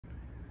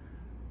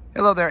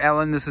Hello there,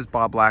 Ellen. This is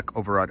Bob Black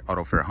over at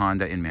Auto Fair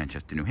Honda in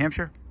Manchester, New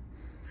Hampshire.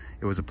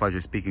 It was a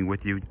pleasure speaking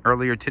with you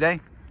earlier today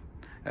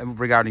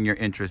regarding your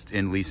interest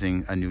in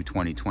leasing a new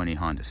 2020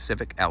 Honda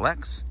Civic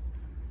LX.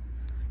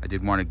 I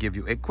did want to give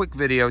you a quick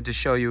video to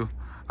show you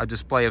a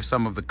display of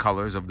some of the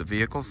colors of the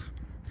vehicles.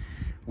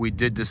 We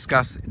did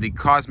discuss the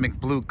cosmic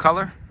blue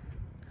color.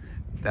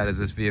 That is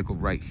this vehicle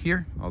right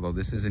here, although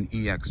this is an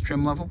EX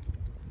trim level.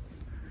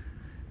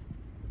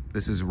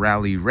 This is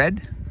Rally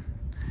Red.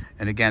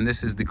 And again,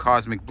 this is the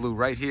cosmic blue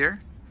right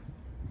here.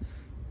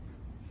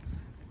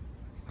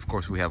 Of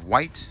course, we have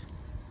white.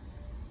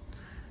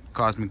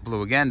 Cosmic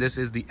blue again. This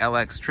is the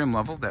LX trim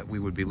level that we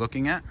would be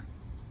looking at.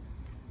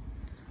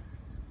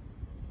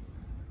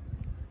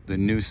 The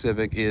new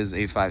Civic is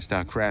a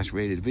 5-star crash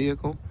rated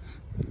vehicle.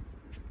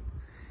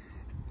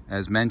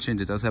 As mentioned,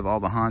 it does have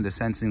all the Honda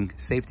sensing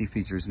safety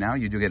features now.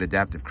 You do get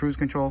adaptive cruise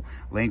control,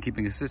 lane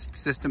keeping assist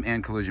system,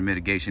 and collision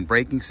mitigation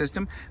braking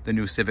system. The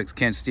new Civics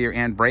can steer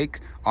and brake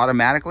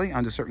automatically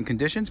under certain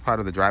conditions, part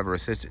of the driver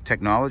assist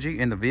technology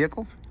in the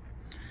vehicle.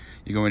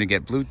 You're going to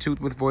get Bluetooth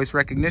with voice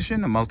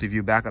recognition, a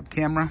multi-view backup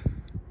camera.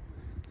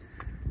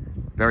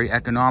 Very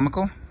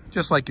economical,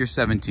 just like your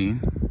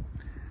 17.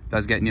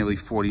 Does get nearly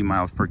 40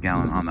 miles per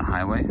gallon on the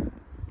highway.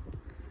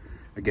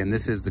 Again,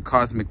 this is the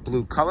cosmic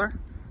blue color.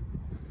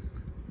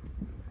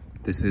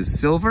 This is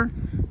silver.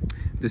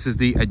 This is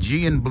the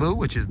Aegean blue,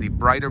 which is the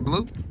brighter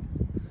blue.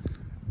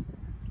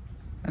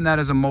 And that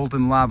is a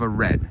molten lava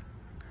red.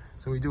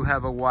 So we do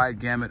have a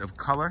wide gamut of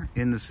color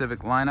in the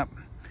Civic lineup.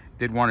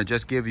 Did want to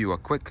just give you a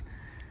quick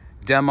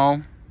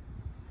demo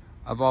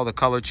of all the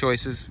color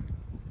choices.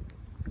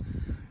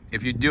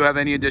 If you do have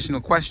any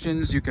additional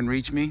questions, you can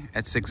reach me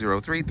at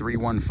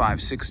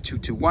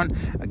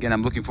 603-315-6221. Again,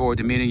 I'm looking forward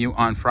to meeting you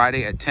on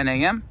Friday at 10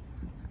 a.m.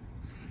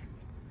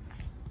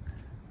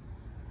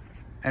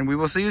 And we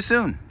will see you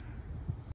soon.